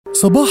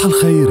صباح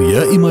الخير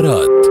يا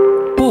إمارات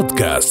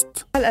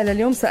بودكاست. هلأ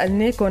لليوم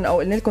سألناكم أو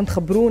قلنا لكم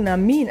تخبرونا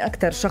مين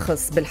أكتر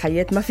شخص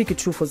بالحياة ما فيك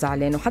تشوفه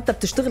زعلان، وحتى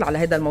بتشتغل على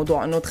هذا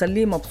الموضوع إنه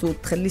تخليه مبسوط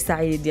تخليه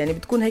سعيد. يعني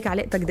بتكون هيك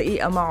علاقتك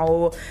دقيقة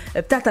معه،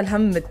 بتعطى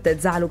الهم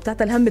تزعله،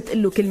 بتعطى الهم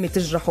تقله كلمة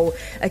تجرحه.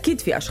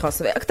 أكيد في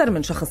أشخاص أكتر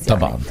من شخص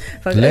يعني. طبعا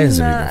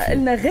لازم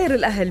قلنا غير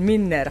الأهل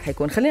مين رح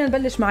يكون. خلينا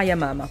نبلش مع يا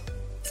ماما.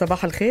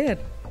 صباح الخير.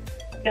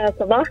 يا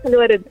صباح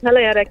الورد. هلا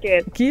يا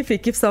راكين،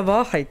 كيف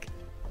صباحك؟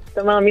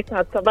 تمام،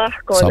 يسعد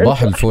صباحكم.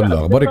 صباح الفل،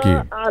 اخبارك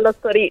ايه؟ على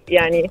الطريق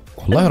يعني.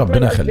 والله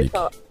ربنا يخليك،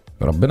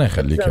 ربنا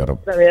يخليك يا رب.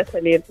 يا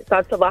خليل،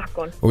 يسعد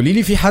صباحكم. قولي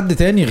لي، في حد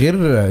تاني غير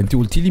انت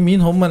قلتي لي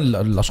مين هم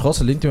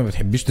الاشخاص اللي انت ما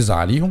بتحبيش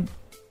تزعليهم؟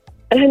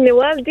 هن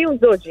والدي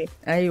وزوجي.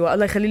 ايوه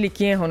الله يخلي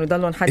لك اياهم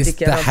ويضلوا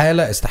حدك يا رب.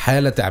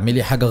 استحاله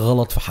تعملي حاجه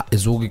غلط في حق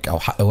زوجك او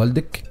حق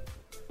والدك؟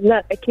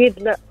 لا اكيد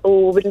لا،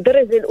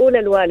 وبالدرجه الاولى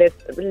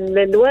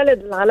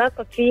الوالد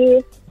العلاقه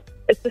فيه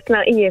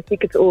استثنائية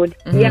فيك تقول.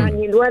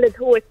 يعني الوالد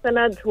هو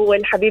السند، هو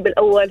الحبيب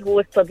الأول، هو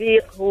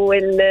الصديق، هو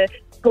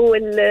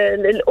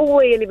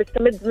القوة اللي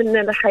بتستمد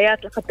مننا الحياة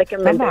لحتى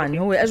تكمل. طبعا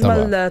هو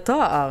أجمل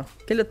طاقة،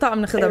 كل الطاقة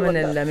بناخذها من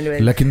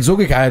الوالد. لكن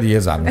زوجك عادي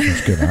يزعل، مش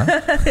مشكلة.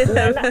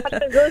 لا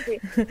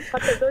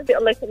حتى زوجي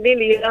الله يخلي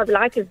لي،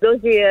 بالعكس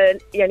زوجي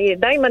يعني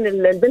دايما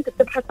البنت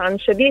بتبحث عن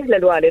شبيه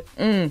للوالد.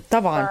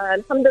 طبعا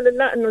الحمد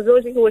لله إنه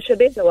زوجي هو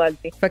شبيه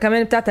لوالدي.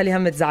 فكمان بتعطي لي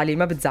هم تزعلي،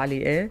 ما بتزعلي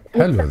ايه؟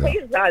 حلو ده.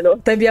 يزعله.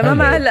 طيب يا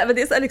ماما، هلا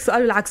بدي أسألك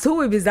سؤال بالعكس،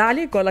 هو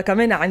بيزعلك ولا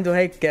كمان عنده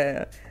هيك؟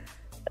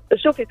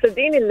 شوفي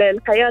صدقيني،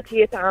 الحياة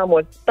هي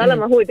تعامل.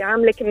 طالما هو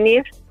بيعاملك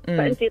منيح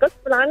فأنت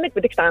غصب عنك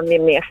بدك تعاملي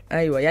منيح.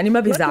 أيوة يعني ما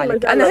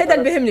بيزعلك. أنا هيدا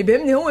اللي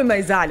بيهمني هو ما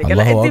يزعلك.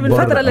 الله أنت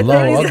بالفترة اللي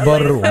الله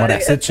أكبر وما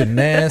نحسدش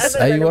الناس.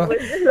 أيوة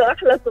له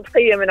أحلى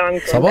صبحية من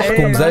عندكم.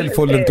 صباحكم زي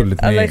الفل انتوا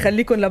الاثنين. الله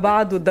يخليكم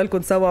لبعض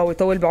وتضلكم سوا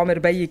ويطول بعمر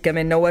بيك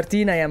كمان.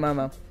 نورتينا يا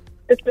ماما.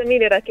 تسلمي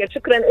لي راكيل،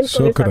 شكرا لكم.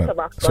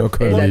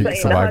 شكرا لك.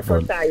 صباح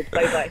الفل. باي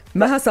باي.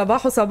 مها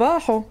صباحو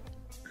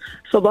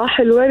صباح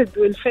الورد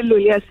والفل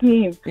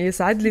والياسمين.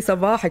 يسعد لي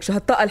صباحك. شو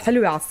هالطاقة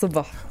الحلوة على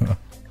الصبح.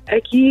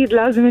 أكيد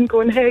لازم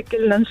نكون هيك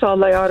كلنا إن شاء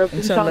الله يا رب.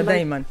 إن شاء الله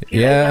دايما.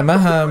 يا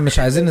مها، مش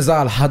عايزين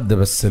نزعل حد،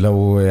 بس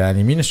لو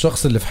يعني مين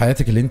الشخص اللي في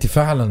حياتك اللي انت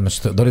فعلا مش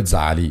تقدري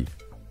تزعليه؟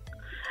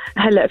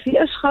 هلا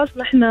في أشخاص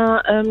نحن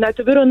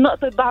بنعتبرهم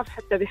نقطة ضعف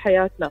حتى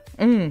بحياتنا.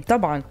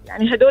 طبعا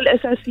يعني هدول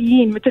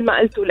أساسيين مثل ما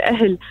قلتوا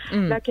الأهل.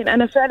 لكن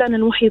أنا فعلا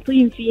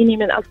المحيطين فيني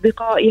من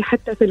أصدقائي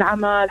حتى في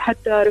العمل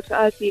حتى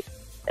رفقاتي،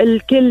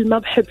 الكل ما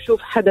بحب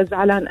شوف حدا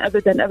زعلان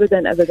أبدا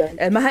أبدا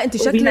أبدا. ما انت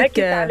شكلك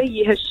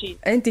علي هالشيء.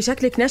 انت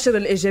شكلك نشر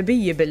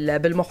الإيجابية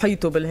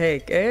بالمحيط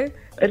وبالهيك. ايه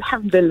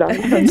الحمد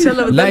لله. ان شاء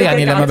الله. لا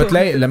يعني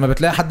لما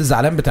بتلاقي حد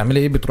زعلان بتعملي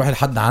ايه؟ بتروحي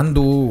لحد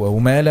عنده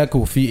ومالك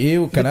وفي ايه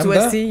والكلام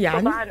ده؟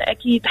 يعني طبعا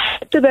اكيد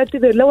حتى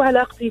بعتبر لو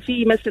علاقتي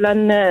فيه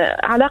مثلا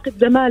علاقه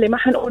زماله، ما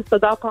حنقول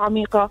صداقه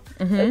عميقه،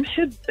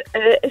 بحب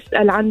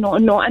اسال عنه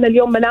انه انا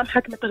اليوم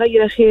ملامحك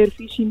متغيره خير،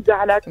 في شيء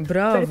مزعلك.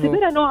 برافو.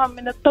 بعتبرها نوع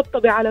من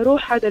الطبطبه على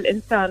روح هذا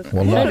الانسان.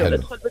 والله حلو.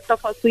 ندخل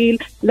بالتفاصيل،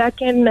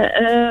 لكن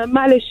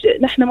معلش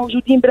نحن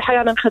موجودين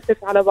بالحياه نخفف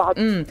على بعض.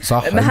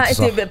 صح. ما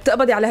انت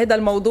بتقبضي على هذا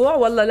الموضوع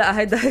ولا لا؟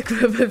 هيدا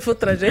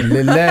بالفترة جاي.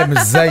 لله مش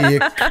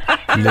زيك.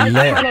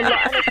 لله. انا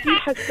كثير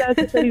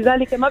حساسه،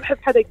 لذلك ما بحب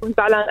حدا يكون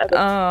زعلان ابدا.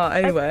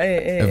 ايوه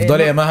ايه.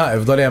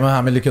 افضلي يا مها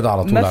اعملي كده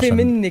على طول. ما في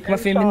منك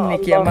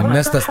يا مها.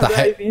 الناس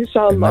تستحق ان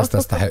شاء الله. الناس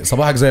تستحق.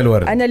 صباحك زي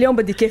الورد. انا اليوم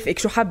بدي كيفك،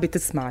 شو حابه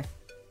تسمعي؟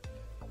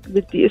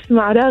 بدي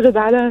اسمع راغب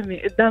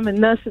علامي قدام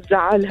الناس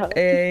تزعلها.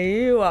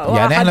 ايوه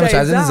يعني احنا مش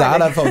عايزين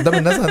نزعلها، فقدام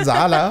الناس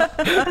هنزعلها.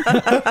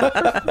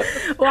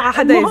 اوعى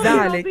حدا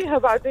يزعلك.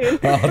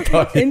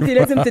 طيب. انت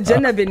لازم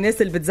تتجنبي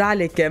الناس اللي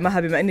بتزعلك مها،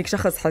 بما انك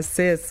شخص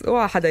حساس.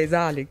 اوعى حدا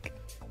يزعلك.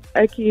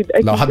 اكيد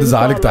لو حد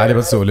زعلك تعالي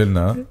بس قولي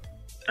لنا.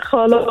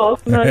 خلاص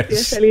ماشي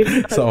يا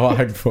خليل.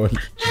 صباحك فل.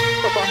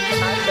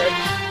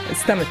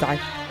 استمتعي.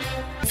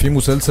 في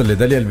مسلسل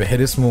لداليا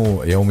البحير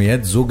اسمه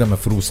يوميات زوجة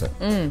مفروسة،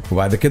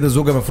 وبعد كده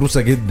زوجة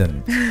مفروسة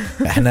جدا.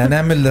 احنا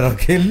هنعمل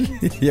لراكيل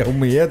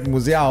يوميات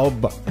مذيعة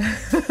هوبا.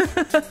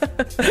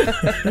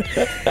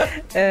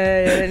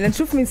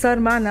 لنشوف مين صار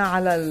معنا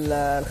على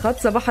الخط.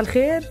 صباح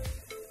الخير.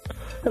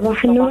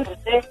 صباح النور.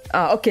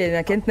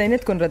 اوكي، كنت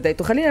نينتكم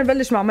رديتوا. خلينا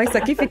نبلش مع ميسا.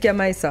 كيفك يا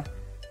ميسا؟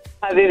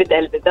 حبيبة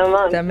قلبي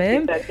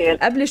تمام.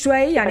 قبل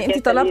شوي يعني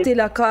انت طلبتي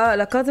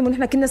لكاظم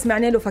ونحن كنا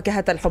سمعنا له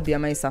فاكهة الحب يا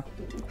ميسا.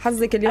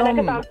 حظك اليوم.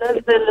 انا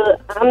كنت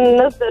عم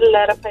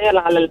ننزل رفايل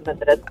على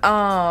المدرسة.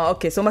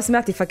 اوكي، سو ما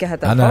سمعتي فاكهة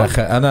الحب.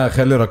 انا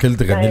خلي راكيل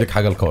تغني لك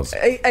حاجة الكاظم.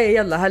 اي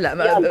يلا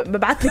هلا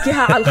ببعث لك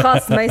اياها على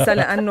الخاص ميسا،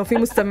 لانه في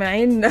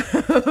مستمعين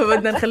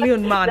بدنا نخليهم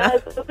معنا.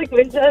 صوتك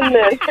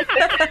بالجنة.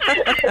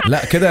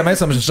 لا كده يا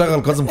ميسا مش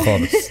هشغل كاظم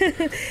خالص.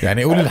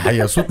 يعني قولي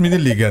الحقيقة، صوت مين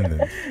اللي يجنن؟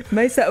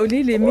 ميسا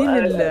قولي لي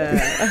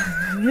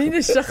مين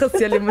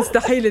الشخص يلي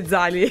مستحيل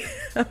تزعليه؟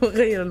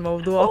 غير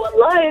الموضوع.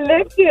 والله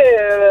لك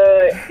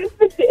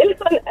كنت بدي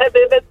لكم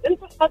بس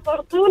انتم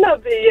حصرتونا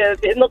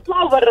بانه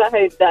طلعوا برا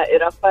هاي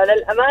الدائره.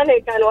 فللامانه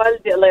كان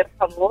والدي الله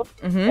يرحمه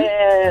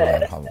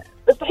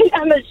مستحيل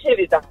اعمل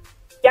شيء بزعل.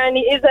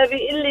 يعني اذا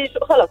بيقول لي شو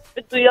خلص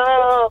بده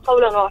اياه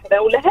قولا واحدا.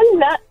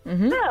 ولهلا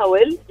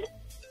حاول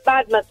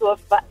بعد ما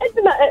توفى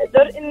قد ما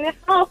اقدر اني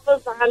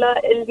حافظ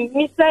على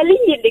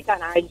المثاليه اللي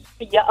كان عايش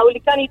فيها او اللي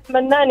كان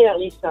يتمناني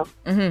اعيشها.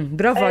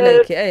 برافو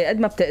عليكي. ايه قد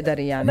ما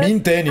بتقدري يعني.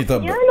 مين تاني؟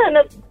 طب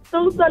انا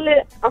توصل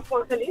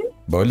عفوا خليل،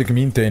 بقول لك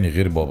مين تاني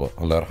غير بابا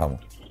الله يرحمه؟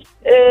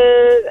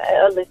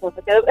 الله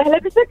يسامحك. هلا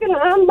بشكل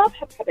عام ما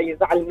بحب حدا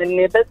يزعل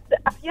مني، بس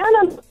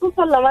احيانا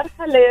بتوصل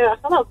لمرحله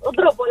خلاص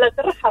اضرب ولا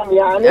ترحم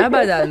يعني.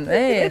 ابدا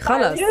ايه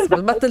خلص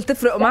بتبطل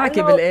تفرق معك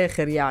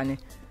بالاخر يعني.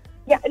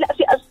 لا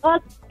في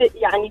اشخاص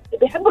يعني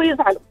بيحبوا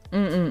يزعلوا.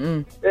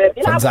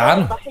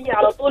 بيلعبوا ضحيه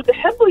على طول،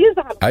 بيحبوا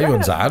يزعلوا. ايوه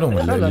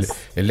نزعلهم.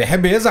 اللي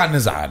يحب يزعل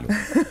نزعله.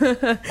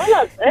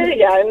 خلاص ايه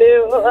يعني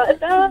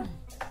وقتها.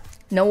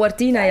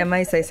 نورتينا يا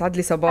ميسة، يسعد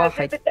لي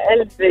صباحك.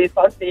 قلبي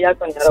يسعد لي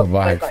اياكم يا رب.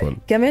 صباحك فل.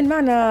 كمان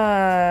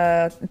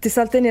معنا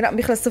اتصال تاني رقم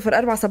بيخلص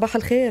 04. صباح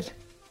الخير.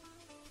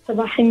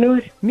 صباح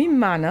النور. مين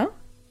معنا؟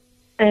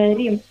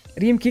 ريم.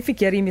 ريم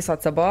كيفك يا ريم؟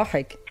 يسعد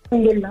صباحك.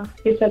 الحمد لله.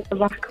 يسعد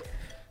صباحكم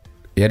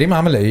يا ريم.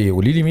 عامله ايه؟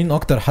 قولي لي مين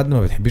اكتر حد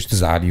ما بتحبيش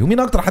تزعليه ومين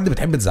اكتر حد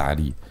بتحب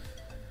تزعليه؟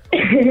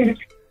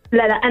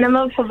 لا انا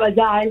ما بحب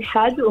ازعل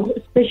حد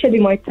especially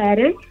my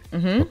parents.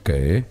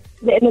 اوكي.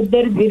 لانه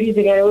they're the reason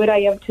يعني where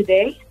I am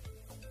today.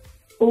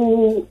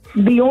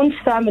 وبيهون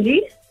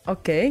family.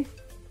 اوكي.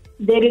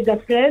 There is a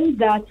friend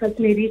that helped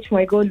me reach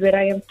my goal where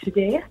I am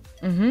today.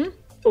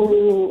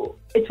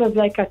 It was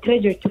like a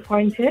treasure to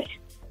find her.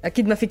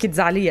 اكيد ما فيك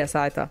تزعليها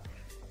ساعتها.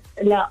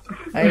 لا.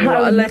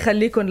 ايوه الله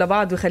يخليكم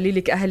لبعض ويخلي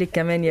لك اهلك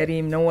كمان يا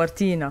ريم.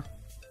 نورتينا.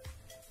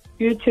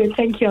 You too.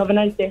 Thank you. Have a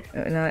nice day.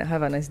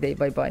 Have a nice day.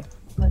 باي باي.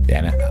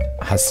 يعني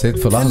حسيت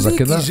في لحظه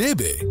كده،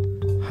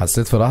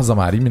 حسيت في لحظه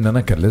مع ريم ان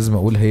انا كان لازم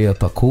اقول هي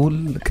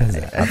تقول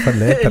كذا. عارفه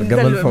اللي هي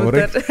الترجمه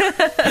الفوريه.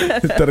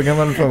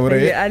 الترجمه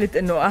الفوريه. هي قالت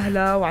انه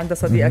اهلها وعندها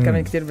صديقه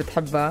كمان كتير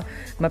بتحبها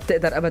ما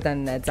بتقدر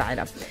ابدا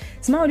تزعلها.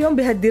 اسمعوا اليوم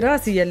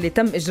بهالدراسه يلي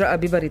تم اجراءها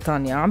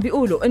ببريطانيا عم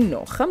بيقولوا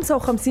انه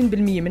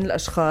 55% من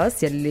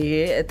الاشخاص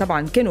يلي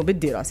طبعا كانوا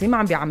بالدراسه ما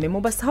عم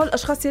بيعمموا، بس هول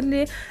الاشخاص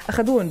يلي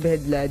اخذوهم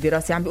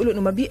بهالدراسه عم بيقولوا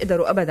انه ما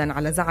بيقدروا ابدا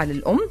على زعل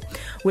الام،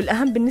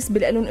 والاهم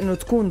بالنسبه لهم انه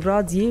تكون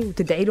راضيه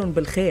وتدعي لهم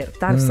بالخير.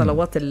 بتعرف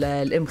صلوات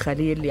الام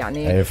خليل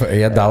يعني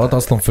هي الدعوات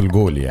اصلا في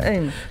الجول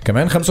يعني.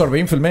 كمان 45%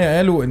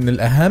 قالوا ان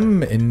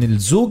الاهم ان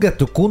الزوجه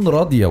تكون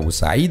راضيه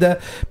وسعيده،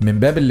 من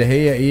باب اللي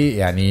هي ايه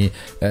يعني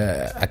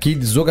اكيد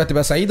الزوجه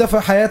هتبقى سعيده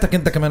فحياتك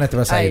انت كمان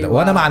هتبقى سعيده. أيوة.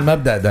 وانا مع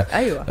المبدا ده.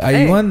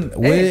 ايوه.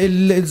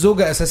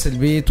 والزوجه اساس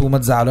البيت وما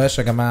تزعلوهاش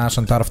يا جماعه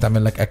عشان تعرف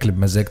تعمل لك اكل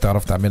بمزاج،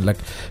 تعرف تعمل لك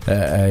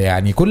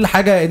يعني كل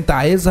حاجه انت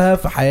عايزها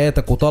في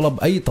حياتك، وطلب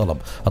اي طلب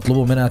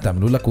اطلبه منها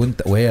تعمله لك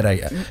وهي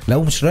رايقه.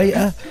 لو مش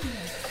رايقه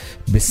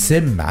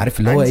بالسم، عارف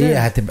اللي هو ايه،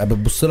 هتبقى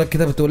بتبص لك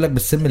كده بتقول لك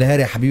بالسم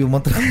الهاري يا حبيبي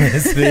منطقه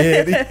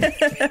مصريه دي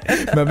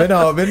ما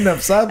بينها وبين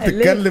نفسها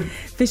بتتكلم.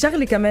 في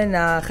شغله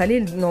كمان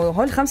خليل انه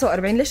هول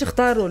 45 ليش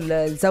اختاروا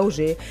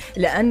الزوجه؟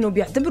 لانه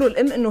بيعتبروا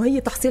الام انه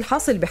هي تحصيل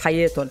حاصل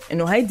بحياتهم،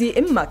 انه هيدي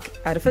امك،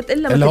 عرفت؟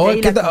 الا اللي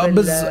هو كده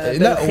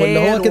لا واللي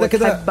هو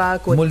كده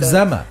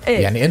ملزمه.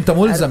 يعني انت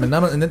ملزم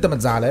ان انت ما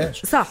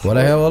تزعلهاش، صح؟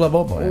 ولا هي ولا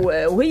بابا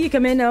يعني. وهي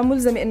كمان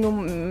ملزمه انه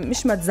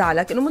مش ما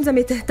تزعلك، انه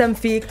ملزمه تهتم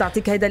فيك،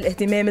 تعطيك هيدا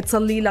الاهتمام،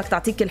 تصلي لك،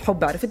 تعطيك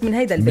الحب، عرفت؟ من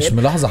هيدا الباب. مش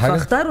ملاحظه حاجه؟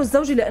 فاختاروا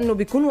الزوجه لانه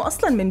بيكونوا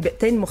اصلا من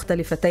بيئتين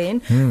مختلفتين.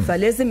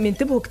 فلازم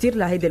ينتبهوا كتير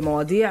لهيدي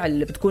المواضيع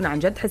اللي بتكون عن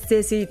جد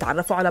حساسه،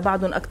 يتعرفوا على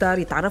بعضهم اكتر،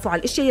 يتعرفوا على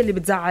الاشياء اللي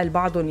بتزعل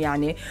بعضهم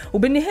يعني.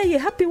 وبالنهايه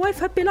هابي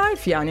وايف هابي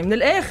لايف يعني من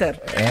الاخر.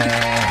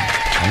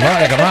 الله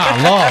يا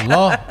جماعه،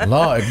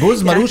 الله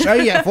الجوز ملوش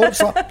اي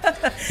فرصه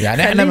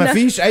يعني. احنا ما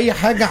فيش اي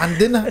حاجه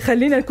عندنا.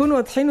 خلينا نكون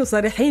واضحين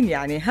وصريحين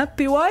يعني.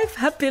 هابي وايف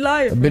هابي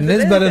لايف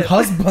بالنسبه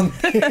للهازبند.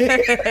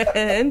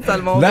 انت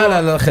الموضوع.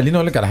 لا خليني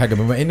اقول لك على حاجه.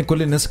 بما ان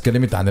كل الناس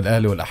اتكلمت عن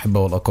الاهل والاحبه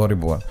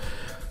والاقارب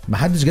ما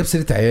حدش جاب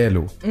سيره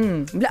عياله.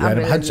 لا يعني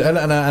ما حدش قال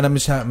انا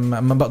مش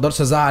ما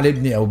بقدرش ازعل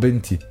ابني او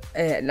بنتي.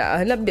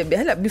 لا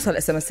هلا بيوصل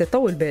اس ام اس.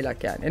 طول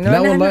بالك يعني. لا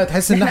والله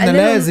تحس ان احنا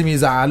لازم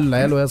يزعلوا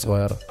العيال وهي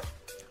صغيره.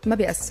 ما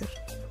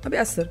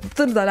بيأثر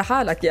بترضى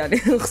لحالك يعني.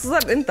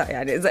 خصوصا انت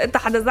يعني اذا انت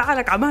حدا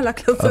زعلك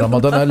عملك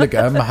رمضان قال لك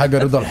اهم حاجه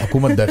رضا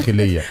الحكومه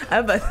الداخليه.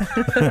 ابدا.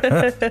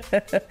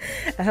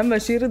 اهم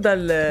شيء رضا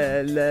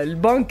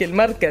البنك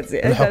المركزي.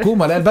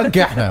 الحكومه لا البنك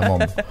احنا يا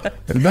ماما.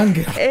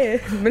 البنك ايه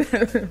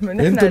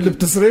انتوا اللي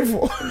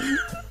بتصرفوا.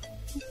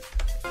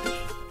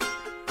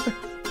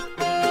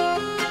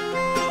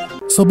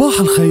 صباح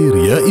الخير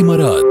يا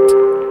إمارات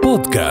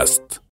بودكاست.